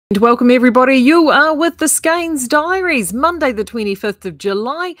And welcome everybody, you are with the Skeinz Diaries, Monday the 25th of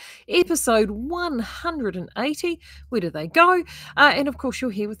July, episode 180. Where do they go? And of course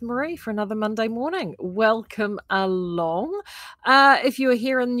you're here with Marie for another Monday morning. Welcome along. If you are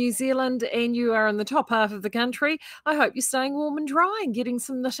here in New Zealand and you are in the top half of the country, I hope you're staying warm and dry and getting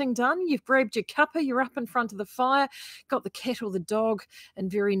some knitting done. You've grabbed your cuppa, you're up in front of the fire, got the cat or the dog in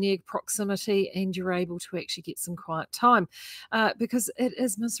very near proximity, and you're able to actually get some quiet time because it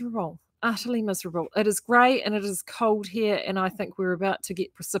is miserable. Utterly miserable. It is grey and it is cold here, and I think we're about to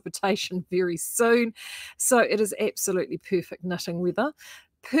get precipitation very soon. So it is absolutely perfect knitting weather.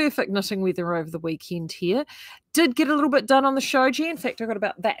 Perfect knitting weather over the weekend here. Did get a little bit done on the shoji. In fact, I got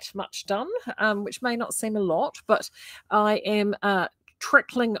about that much done, which may not seem a lot, but I am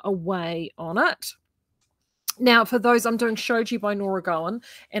trickling away on it. Now, for those, I'm doing Shoji by Nora Gowan,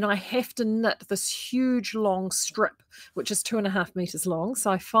 and I have to knit this huge long strip, which is 2.5 meters long. So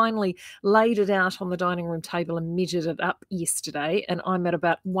I finally laid it out on the dining room table and measured it up yesterday, and I'm at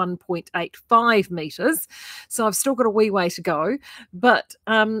about 1.85 meters. So I've still got a wee way to go, but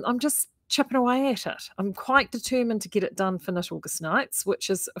I'm just chipping away at it. I'm quite determined to get it done for Knit August Nights, which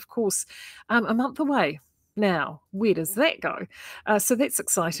is, of course, a month away now. Where does that go? So that's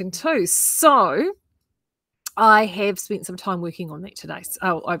exciting too. So I have spent some time working on that today,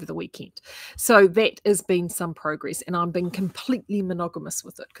 over the weekend. So that has been some progress, and I'm being completely monogamous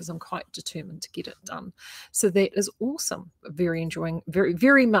with it because I'm quite determined to get it done. So that is awesome. Very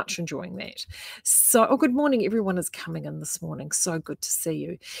much enjoying that. So, good morning. Everyone is coming in this morning. So good to see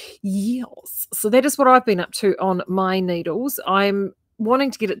you. Yes. So that is what I've been up to on my needles. I'm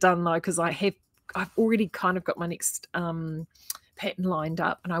wanting to get it done though, because I've already kind of got my next pattern lined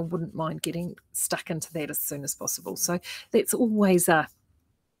up, and I wouldn't mind getting stuck into that as soon as possible. So that's always a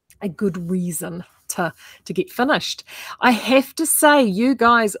good reason to get finished. I have to say, you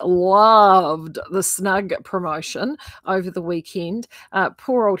guys loved the snug promotion over the weekend.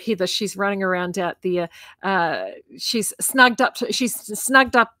 Poor old Heather, she's running around out there. She's snugged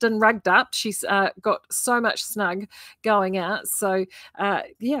up and rugged up. She's got so much snug going out. So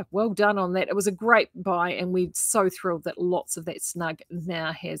yeah, well done on that. It was a great buy, and we're so thrilled that lots of that snug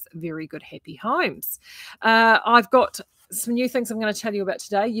now has very good happy homes. I've got some new things I'm going to tell you about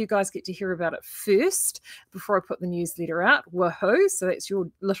today. You guys get to hear about it first before I put the newsletter out. Woohoo! So that's your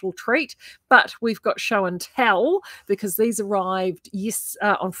little treat. But we've got show and tell because these arrived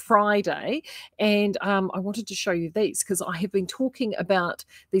on Friday, and I wanted to show you these because I have been talking about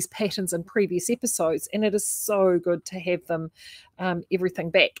these patterns in previous episodes, and it is so good to have them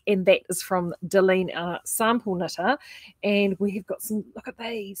everything back. And that is from Deline, our sample knitter, and we have got some. Look at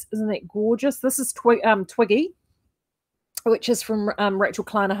these! Isn't that gorgeous? This is Twiggy, which is from Rachel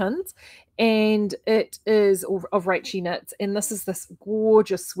Clanahan's, and it is of Rachie Knits, and this is this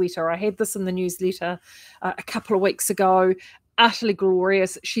gorgeous sweater. I had this in the newsletter a couple of weeks ago. Utterly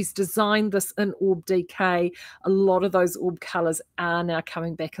glorious. She's designed this in Orb DK. A lot of those Orb colours are now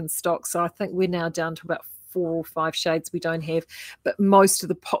coming back in stock, so I think we're now down to about 4 or 5 shades we don't have, but most of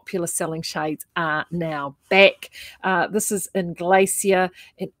the popular selling shades are now back. This is in Glacier,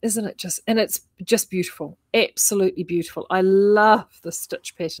 and isn't it just, and it's just beautiful, absolutely beautiful. I love the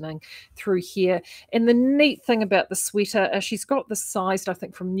stitch patterning through here. And the neat thing about the sweater, she's got this sized, I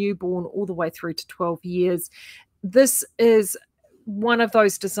think, from newborn all the way through to 12 years. This is one of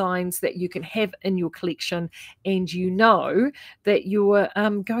those designs that you can have in your collection, and you know that you're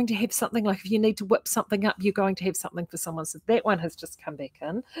going to have something, like if you need to whip something up, you're going to have something for someone. So that one has just come back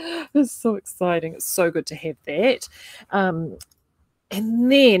in. It's so exciting. It's so good to have that.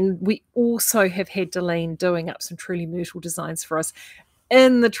 And then we also have had Deline doing up some Truly Myrtle designs for us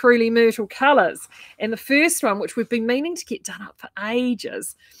in the Truly Myrtle colours. And the first one, which we've been meaning to get done up for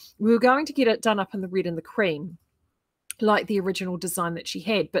ages, we were going to get it done up in the red and the cream, like the original design that she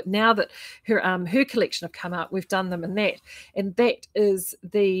had, but now that her collection have come out, we've done them in that, and that is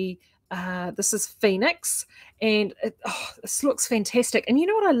the this is Phoenix, and this looks fantastic. And you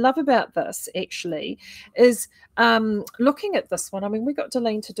know what I love about this actually is looking at this one. I mean, we got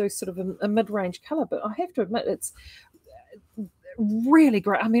Deline to do sort of a mid-range color, but I have to admit it's really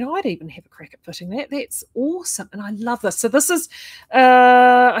great. I mean, I'd even have a crack at fitting that. That's awesome, and I love this. So this is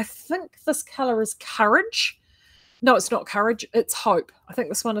I think this color is Courage. No, it's not Courage, it's Hope. I think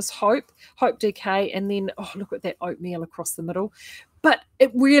this one is Hope DK, and then, oh, look at that oatmeal across the middle. But it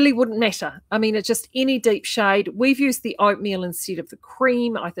really wouldn't matter. I mean, it's just any deep shade. We've used the oatmeal instead of the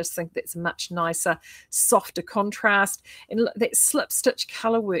cream. I just think that's a much nicer, softer contrast. And look, that slip stitch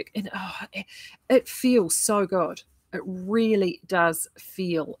color work, and oh, it feels so good. It really does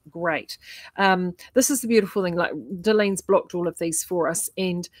feel great. This is the beautiful thing. Like Delene's blocked all of these for us,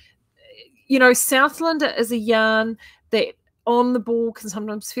 and you know, Southland is a yarn that on the ball can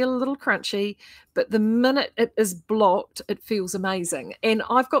sometimes feel a little crunchy, but the minute it is blocked, it feels amazing. And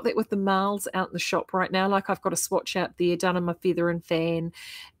I've got that with the marls out in the shop right now. Like I've got a swatch out there done in my feather and fan,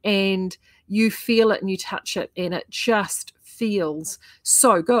 and you feel it and you touch it, and it just feels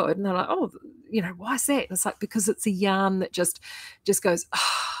so good. And they're like, oh, you know, why is that? And it's like, because it's a yarn that just goes,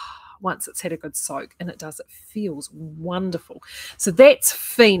 once it's had a good soak, and it does. It feels wonderful. So that's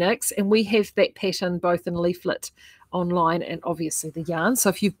Phoenix, and we have that pattern both in leaflet online and obviously the yarn. So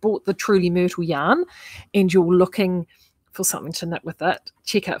if you've bought the Truly Myrtle yarn and you're looking for something to knit with it,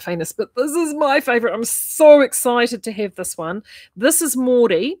 check out Phoenix. But this is my favorite. I'm so excited to have this one. This is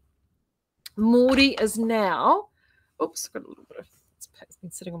Maudie. Maudie is now, oops, I've got a little bit of, it's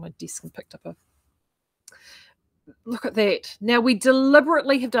been sitting on my desk and picked up a, look at that. Now we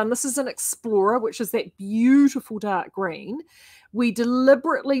deliberately have done, this is an Explorer, which is that beautiful dark green. We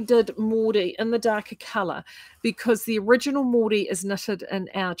deliberately did Maudie in the darker colour because the original Maudie is knitted in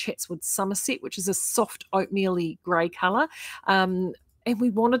our Chatswood Somerset, which is a soft oatmeal-y grey colour. And we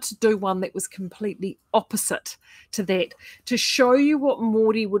wanted to do one that was completely opposite to that, to show you what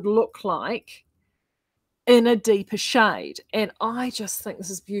Maudie would look like in a deeper shade. And I just think this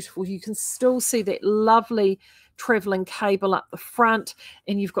is beautiful. You can still see that lovely traveling cable up the front,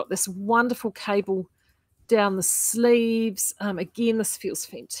 and you've got this wonderful cable down the sleeves. Again, this feels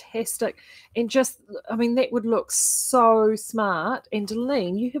fantastic, and just, I mean, that would look so smart. And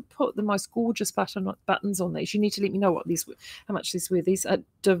Delene, you have put the most gorgeous buttons on these. You need to let me know what these were, how much these were. These are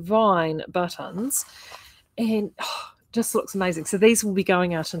divine buttons, and just looks amazing. So these will be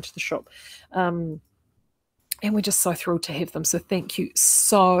going out into the shop, and we're just so thrilled to have them. So thank you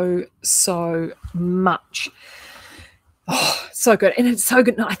so much. Oh, so good. And it's so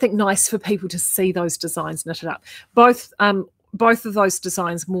good. I think nice for people to see those designs knitted up. Both of those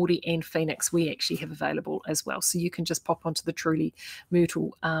designs, Maudie and Phoenix, we actually have available as well. So you can just pop onto the Truly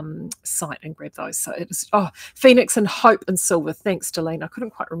Myrtle site and grab those. So it is, Phoenix and Hope and Silver. Thanks, Delene. I couldn't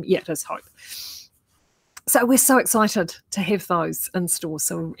quite remember. Yeah, it is Hope. So we're so excited to have those in store.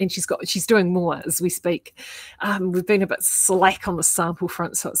 So, and she's doing more as we speak. We've been a bit slack on the sample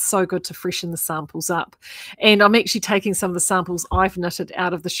front, so it's so good to freshen the samples up. And I'm actually taking some of the samples I've knitted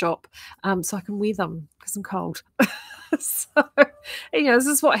out of the shop, so I can wear them because I'm cold. So, you know, this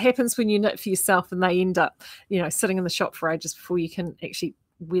is what happens when you knit for yourself and they end up, you know, sitting in the shop for ages before you can actually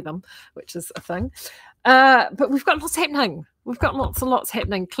wear them, which is a thing. But we've got lots happening. We've got lots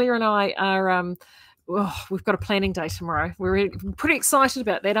happening. Claire and I are... we've got a planning day tomorrow. We're pretty excited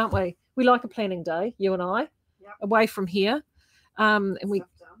about that, aren't we? We like a planning day, you and I, yep. Away from here, and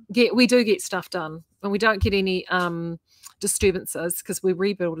we do get stuff done, and we don't get any disturbances because we're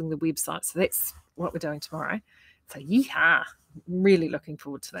rebuilding the website. So that's what we're doing tomorrow. So yeehaw! Really looking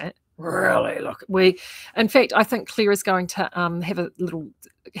forward to that. In fact, I think Claire is going to have a little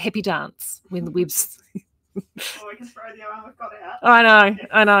happy dance when the web's. Oh, we can throw the arm. We've got it out.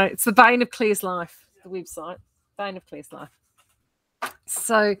 I know. It's the bane of Claire's life. The website, bane of Claire's life.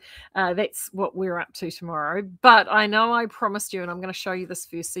 So that's what we're up to tomorrow. But I know I promised you, and I'm going to show you this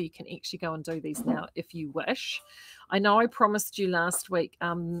first so you can actually go and do these now if you wish. I know I promised you last week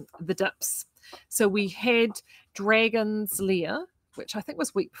the dips. So we had Dragon's Lair, which I think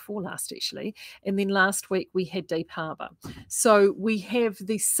was week before last actually, and then last week we had Deep Harbour. So we have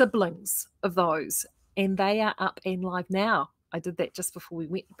the siblings of those, and they are up and live now. I did that just before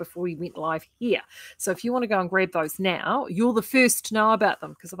we went live here. So if you want to go and grab those now, you're the first to know about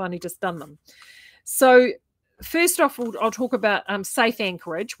them because I've only just done them. So first off, I'll talk about Safe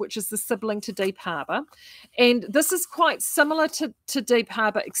Anchorage, which is the sibling to Deep Harbour. And this is quite similar to Deep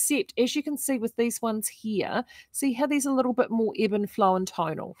Harbour, except as you can see with these ones here, see how these are a little bit more ebb and flow and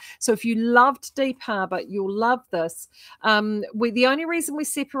tonal. So if you loved Deep Harbour, you'll love this. The only reason we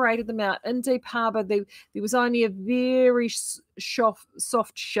separated them out in Deep Harbour, there was only a very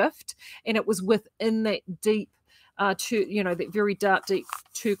soft shift, and it was within that deep, that very dark, deep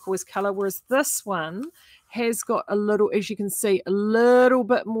turquoise colour, whereas this one has got a little, as you can see, a little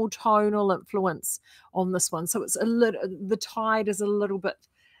bit more tonal influence on this one. So it's the tide is a little bit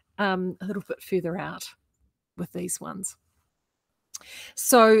further out with these ones.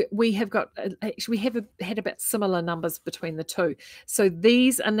 So we have got, actually we have had about similar numbers between the two. So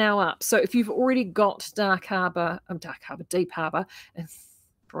these are now up. So if you've already got Deep Harbour,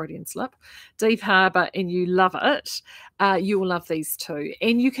 Freudian slip, Deep Harbour, and you love it, you will love these too.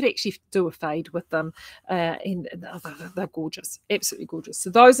 And you could actually do a fade with them, and they're gorgeous, absolutely gorgeous. So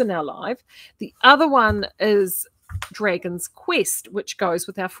those are now live. The other one is Dragon's Quest, which goes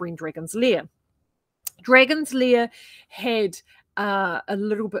with our friend Dragon's Lair. Dragon's Lair had a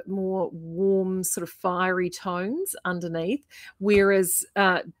little bit more warm, sort of fiery tones underneath, whereas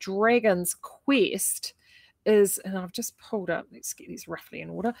Dragon's Quest is, and I've just pulled up, let's get these roughly in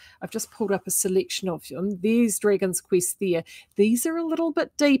order. I've just pulled up a selection of them. There's Dragon's Quest there. These are a little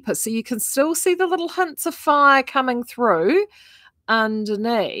bit deeper, so you can still see the little hints of fire coming through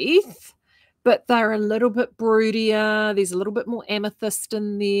underneath, but they're a little bit broodier. There's a little bit more amethyst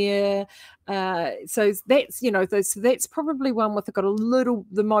in there. So that's, you know, that's probably one with got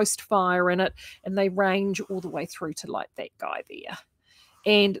the most fire in it, and they range all the way through to like that guy there.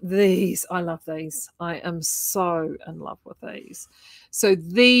 And these, I love these. I am so in love with these. So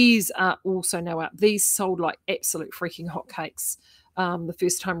these are also now out. These sold like absolute freaking hotcakes the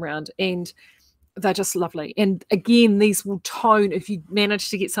first time round, and they're just lovely. And again, these will tone, if you manage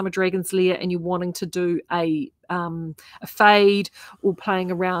to get some of Dragon's Lair and you're wanting to do a fade or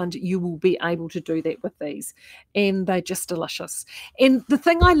playing around, you will be able to do that with these, and they're just delicious. And the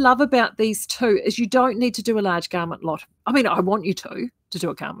thing I love about these too is you don't need to do a large garment lot. I mean, I want you to do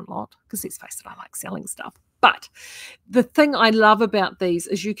a garment lot, because let's face it, I like selling stuff. But the thing I love about these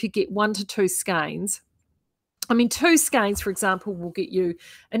is you could get 1 to 2 skeins. I mean, 2 skeins, for example, will get you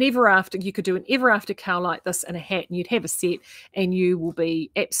an ever after. You could do an ever after cowl like this and a hat, and you'd have a set, and you will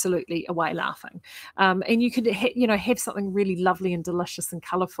be absolutely away laughing. And you could, have something really lovely and delicious and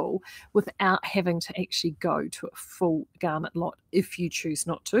colourful without having to actually go to a full garment lot if you choose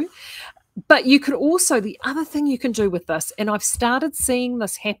not to. But you could also, the other thing you can do with this, and I've started seeing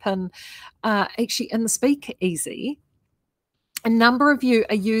this happen actually in the Speakeasy. A number of you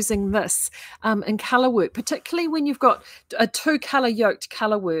are using this in colour work, particularly when you've got a 2-colour yoked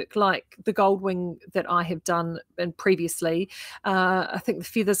colour work like the Goldwing that I have done previously. I think the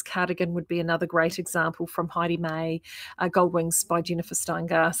Feathers cardigan would be another great example from Heidi May, Goldwings by Jennifer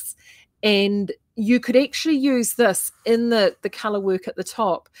Steingast. And you could actually use this in the colour work at the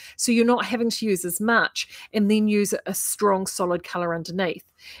top, so you're not having to use as much, and then use a strong solid colour underneath.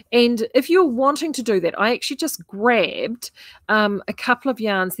 And if you're wanting to do that, I actually just grabbed a couple of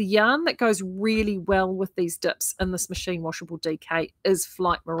yarns. The yarn that goes really well with these dips in this machine washable DK is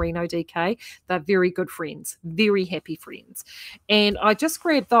Flight Merino DK. They're very good friends, very happy friends. And I just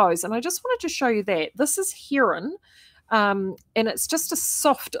grabbed those, and I just wanted to show you that. This is Heron. And it's just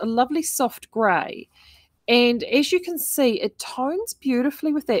a lovely soft grey. And as you can see, it tones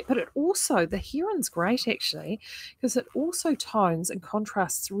beautifully with that, but it also, the Heron's great actually, because it also tones and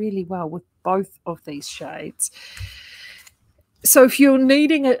contrasts really well with both of these shades. So if you're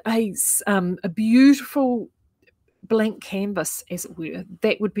needing a beautiful blank canvas, as it were,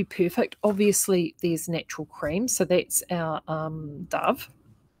 that would be perfect. Obviously, there's Natural Cream, so that's our Dove.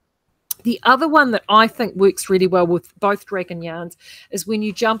 The other one that I think works really well with both Dragon yarns is when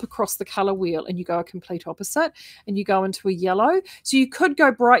you jump across the colour wheel and you go a complete opposite and you go into a yellow. So you could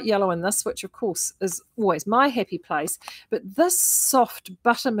go bright yellow in this, which of course is always my happy place. But this soft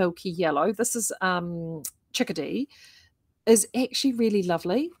buttermilky yellow, this is Chickadee, is actually really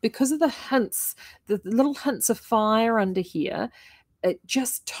lovely because of the hints, the little hints of fire under here. It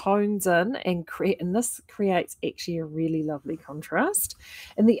just tones in and this creates actually a really lovely contrast.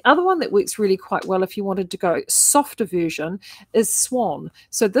 And the other one that works really quite well if you wanted to go softer version is Swan.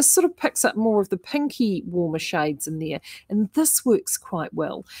 So this sort of picks up more of the pinky warmer shades in there, and this works quite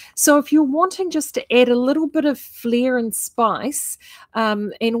well. So if you're wanting just to add a little bit of flair and spice,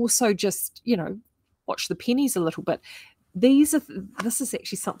 and also just, watch the pennies a little bit, this is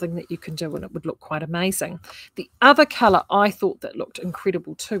actually something that you can do, and it would look quite amazing. The other colour I thought that looked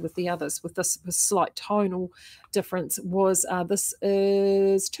incredible too with the others, with this slight tonal difference, was this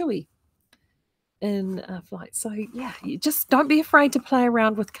is Tui in Flight. So yeah, you just don't be afraid to play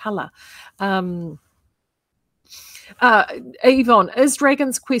around with colour. Yvonne, is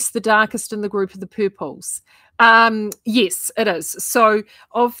Dragon's Quest the darkest in the group of the purples? Yes, it is. So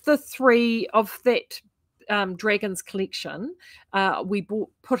of the three of that Dragons collection, we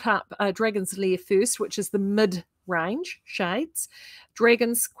put up Dragon's Lair first, which is the mid-range shades.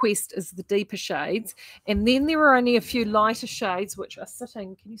 Dragon's Quest is the deeper shades, and then there are only a few lighter shades which are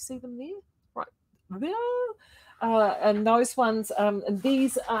sitting. Can you see them there? Right there. And those ones, and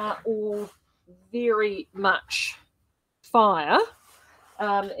these are all very much fire.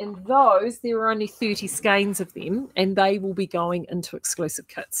 And those, there are only 30 skeins of them, and they will be going into exclusive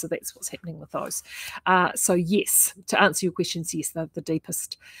kits. So that's what's happening with those. So yes, to answer your questions, yes, they're the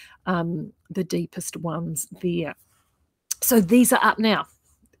deepest ones there. So these are up now,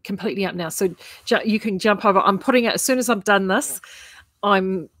 completely up now. So you can jump over. I'm putting it, as soon as I've done this,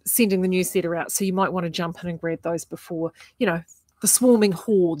 I'm sending the newsletter out, so you might want to jump in and grab those before, you know, the swarming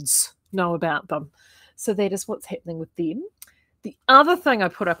hordes know about them. So that is what's happening with them. The other thing I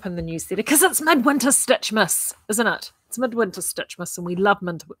put up in the newsletter, because it's Midwinter Stitchmas, isn't it? It's Midwinter Stitchmas, and we love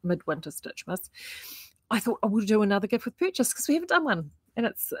Midwinter Stitchmas. I thought I would do another gift with purchase because we haven't done one, and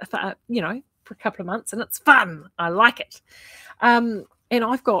it's for, you know, for a couple of months, and it's fun. I like it. And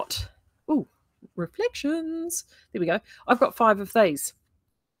I've got reflections. There we go. I've got 5 of these.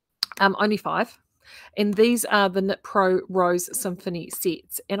 Only 5. And these are the Knit Pro Symfonie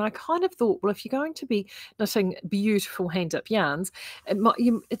Sets. And I kind of thought, well, if you're going to be knitting beautiful hand-up yarns,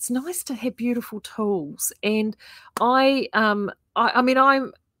 it's nice to have beautiful tools. And I mean,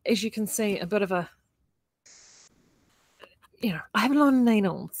 I'm, as you can see, a bit of a, you know, I have a lot of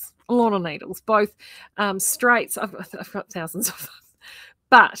needles, both straights. I've got thousands of them.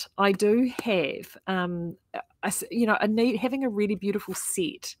 But I do have, you know, having a really beautiful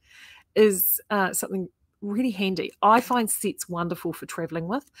set is something really handy. I find sets wonderful for traveling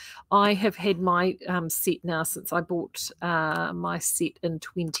with. I have had my set now since I bought my set in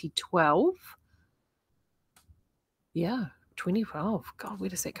 2012. Yeah, 2012. God, where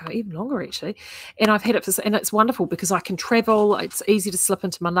does that go? Even longer, actually. And I've had it for, and it's wonderful because I can travel. It's easy to slip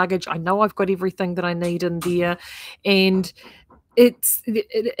into my luggage. I know I've got everything that I need in there, and it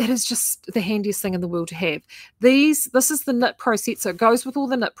is just the handiest thing in the world to have. This is the Knit Pro set, so it goes with all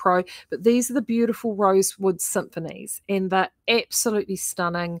the Knit Pro, but these are the beautiful rosewood symphonies, and they're absolutely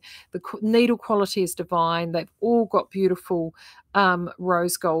stunning. The needle quality is divine. They've all got beautiful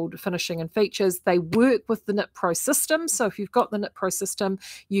rose gold finishing and features. They work with the Knit Pro system, so if you've got the Knit Pro system,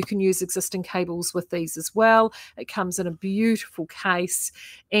 you can use existing cables with these as well. It comes in a beautiful case,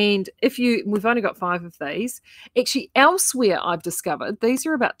 and we've only got 5 of these. Actually, elsewhere I've discovered these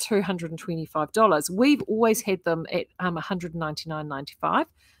are about $225. We've always had them at $199.95.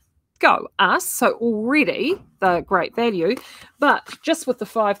 Go us. So already they're great value, but just with the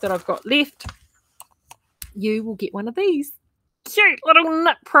 5 that I've got left, you will get one of these cute little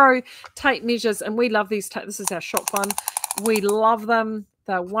Knit Pro tape measures, and we love these. This is our shop one. We love them.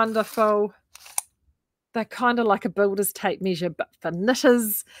 They're wonderful. They're kind of like a builder's tape measure, but for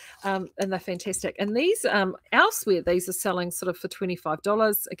knitters, and they're fantastic. And these, elsewhere, these are selling sort of for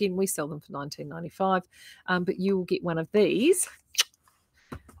 $25. Again, we sell them for $19.95, but you will get one of these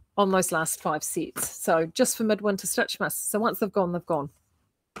on those last 5 sets. So just for Midwinter Stitchmas. So once they've gone, they've gone.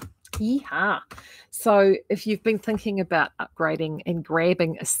 Yeehaw. So if you've been thinking about upgrading and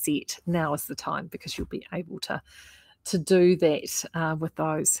grabbing a set, now is the time, because you'll be able to do that with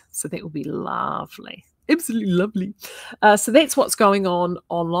those. So that will be lovely. Absolutely lovely. So that's what's going on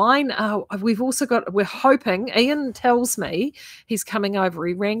online. We're hoping, Ian tells me he's coming over.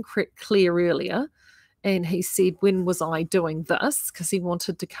 He rang Claire earlier and he said, when was I doing this? Because he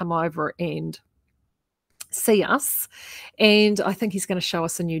wanted to come over and see us, and I think he's going to show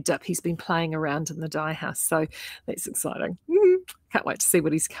us a new dip. He's been playing around in the dye house, so that's exciting. Can't wait to see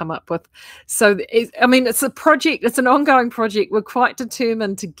what he's come up with. So I mean, it's a project, it's an ongoing project. We're quite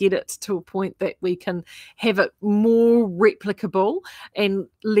determined to get it to a point that we can have it more replicable and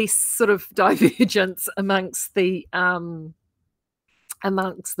less sort of divergence amongst the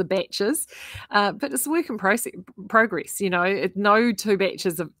batches, but it's a work in progress. You know, no 2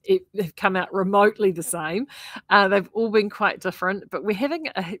 batches have come out remotely the same. They've all been quite different, but we're having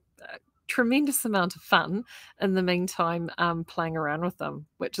a tremendous amount of fun in the meantime, playing around with them,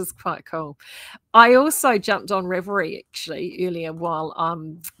 which is quite cool. I also jumped on Ravelry actually earlier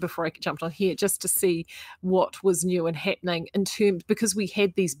before I jumped on here, just to see what was new and happening in terms, because we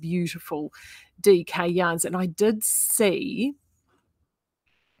had these beautiful DK yarns, and I did see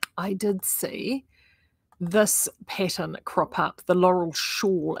this pattern crop up, the Laurel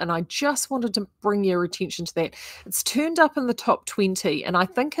Shawl, and I just wanted to bring your attention to that. It's turned up in the top 20, and I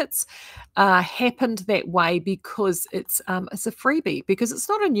think it's happened that way because it's a freebie, because it's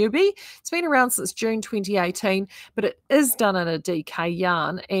not a newbie. It's been around since June 2018, but it is done in a DK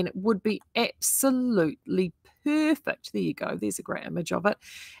yarn, and it would be absolutely perfect. There you go. There's a great image of it.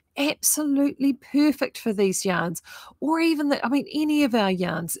 Absolutely perfect for these yarns, or even any of our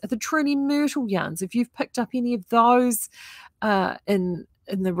yarns, the truly myrtle yarns. If you've picked up any of those in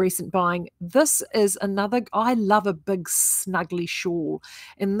the recent buying, this is another. I love a big snuggly shawl,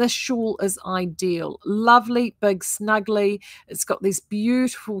 and this shawl is ideal. Lovely, big, snuggly. It's got these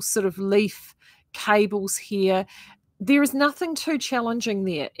beautiful sort of leaf cables here. There is nothing too challenging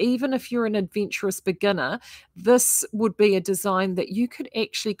there. Even if you're an adventurous beginner, this would be a design that you could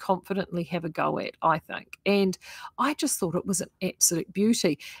actually confidently have a go at, I think. And I just thought it was an absolute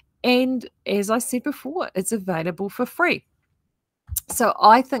beauty. And as I said before, it's available for free. So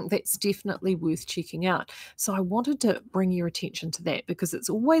I think that's definitely worth checking out. So I wanted to bring your attention to that because it's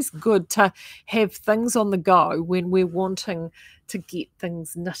always good to have things on the go when we're wanting to get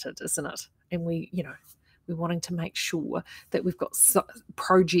things knitted, isn't it? And we're wanting to make sure that we've got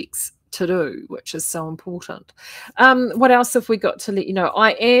projects to do, which is so important. What else have we got to let you know?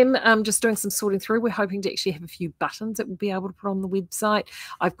 I am just doing some sorting through. We're hoping to actually have a few buttons that we'll be able to put on the website.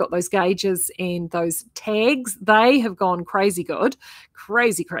 I've got those gauges and those tags. They have gone crazy good,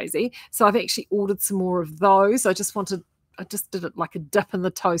 crazy. So I've actually ordered some more of those. I just did it like a dip in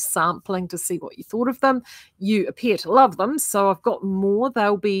the toe sampling to see what you thought of them. You appear to love them, so I've got more.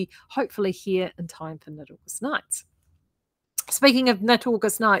 They'll be hopefully here in time for Knit August Nights. Speaking of Knit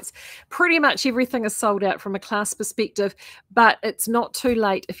August Nights, pretty much everything is sold out from a class perspective, but it's not too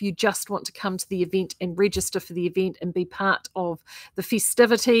late if you just want to come to the event and register for the event and be part of the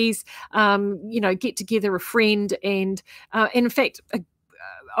festivities, get together a friend. And in fact,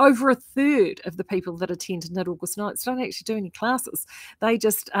 over a third of the people that attend Knit August Nights don't actually do any classes. They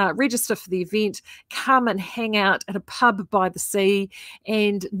just register for the event, come and hang out at a pub by the sea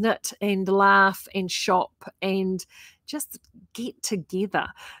and knit and laugh and shop and just get together.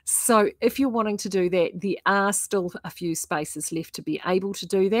 So if you're wanting to do that, there are still a few spaces left to be able to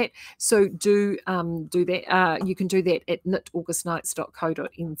do that. So do that. You can do that at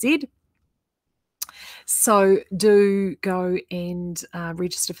knitaugustnights.co.nz. So do go and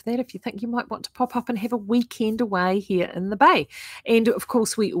register for that if you think you might want to pop up and have a weekend away here in the Bay. And of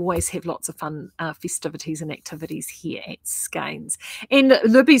course, we always have lots of fun festivities and activities here at Skeinz. And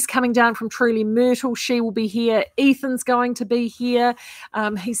Libby's coming down from Truly Myrtle. She will be here. Ethan's going to be here.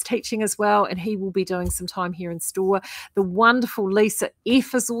 He's teaching as well, and he will be doing some time here in store. The wonderful Lisa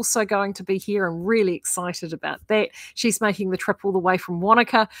F is also going to be here. I'm really excited about that. She's making the trip all the way from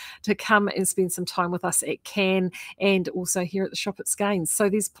Wanaka to come and spend some time with us at Cannes and also here at the shop at Skeinz. So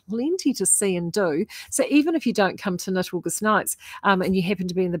there's plenty to see and do. So even if you don't come to Knit August Nights and you happen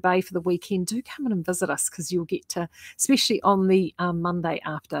to be in the Bay for the weekend, do come in and visit us, because you'll get to, especially on the Monday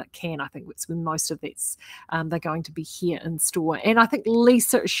after Cannes, I think it's when most of that's they're going to be here in store. And I think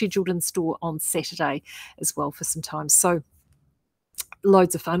Lisa is scheduled in store on Saturday as well for some time. So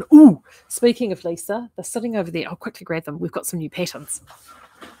loads of fun. Ooh, speaking of Lisa, they're sitting over there. I'll quickly grab them. We've got some new patterns.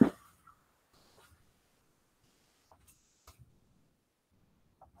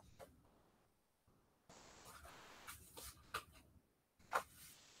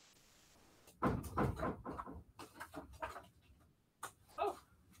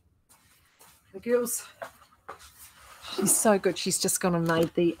 The girls, she's so good. She's just gone and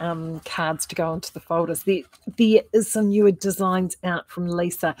made the cards to go into the folders. There is some newer designs out from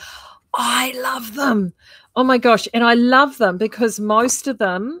Lisa. I love them. Oh my gosh. And I love them because most of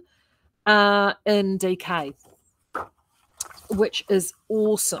them are in DK, which is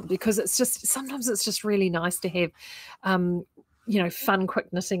awesome, because it's just, sometimes it's just really nice to have, fun,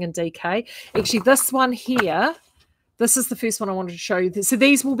 quick knitting in DK. Actually, this one here, this is the first one I wanted to show you. So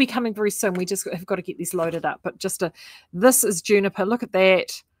these will be coming very soon. We just have got to get these loaded up. But this is Juniper. Look at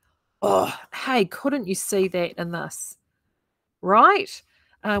that. Oh, hey, couldn't you see that in this? Right?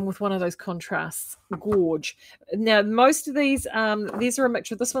 With one of those contrasts. Gorge. Now, most of these are a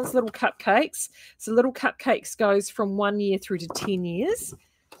mixture. This one's Little Cupcakes. So Little Cupcakes goes from 1 year through to 10 years.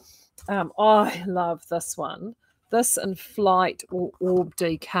 I love this one. This and Flight or Orb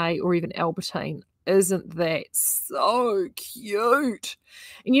DK or even Albertine. Isn't that so cute?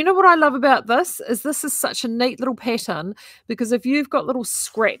 And you know what I love about this is such a neat little pattern, because if you've got little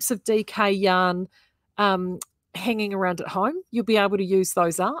scraps of DK yarn hanging around at home, you'll be able to use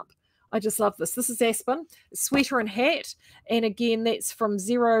those up. I just love this. This is Aspen, sweater and hat. And again, that's from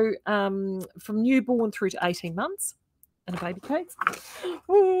from newborn through to 18 months in a baby case.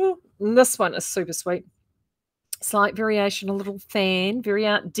 And this one is super sweet. Slight variation, a little fan, very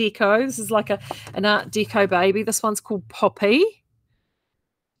Art Deco. This is like an Art Deco baby. This one's called Poppy.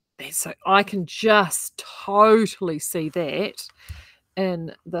 So I can just totally see that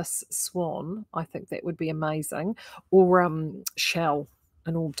in this swan. I think that would be amazing. Or Shell,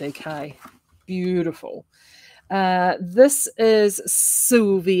 an Orb DK. Beautiful. This is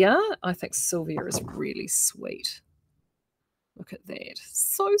Sylvia. I think Sylvia is really sweet. Look at that.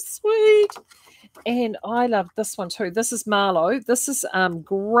 So sweet. And I love this one too. This is Marlowe. This is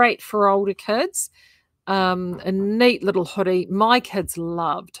great for older kids. A neat little hoodie. My kids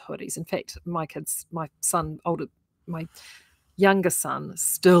loved hoodies. In fact, my younger son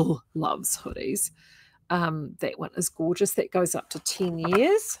still loves hoodies. That one is gorgeous. That goes up to 10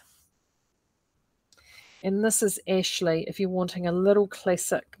 years. And this is Ashley, if you're wanting a little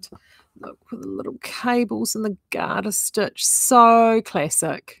classic Look, with the little cables and the garter stitch. So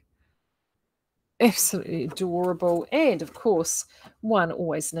classic. Absolutely adorable. And of course, one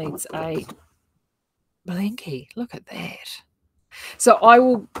always needs a blankie. Look at that. So I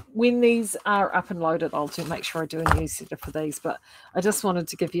will, when these are up and loaded, I'll make sure I do a newsletter for these. But I just wanted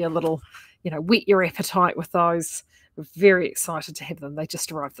to give you a little, whet your appetite with those. We're very excited to have them. They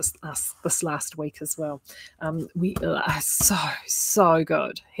just arrived this last week as well. We are so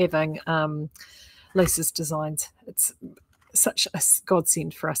good having Lisa's designs. It's such a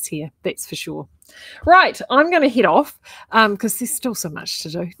godsend for us here, that's for sure. Right, I'm going to head off because there's still so much to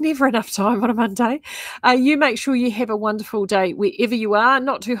do. Never enough time on a Monday. You make sure you have a wonderful day wherever you are,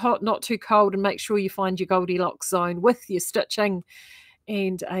 not too hot, not too cold, and make sure you find your Goldilocks zone with your stitching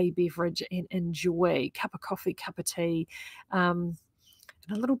and a beverage and enjoy. Cup of coffee, cup of tea, and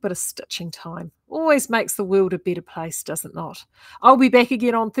a little bit of stitching time. Always makes the world a better place, does it not? I'll be back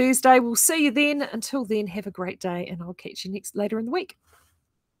again on Thursday. We'll see you then. Until then, have a great day, and I'll catch you later in the week.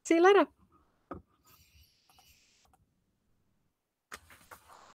 See you later.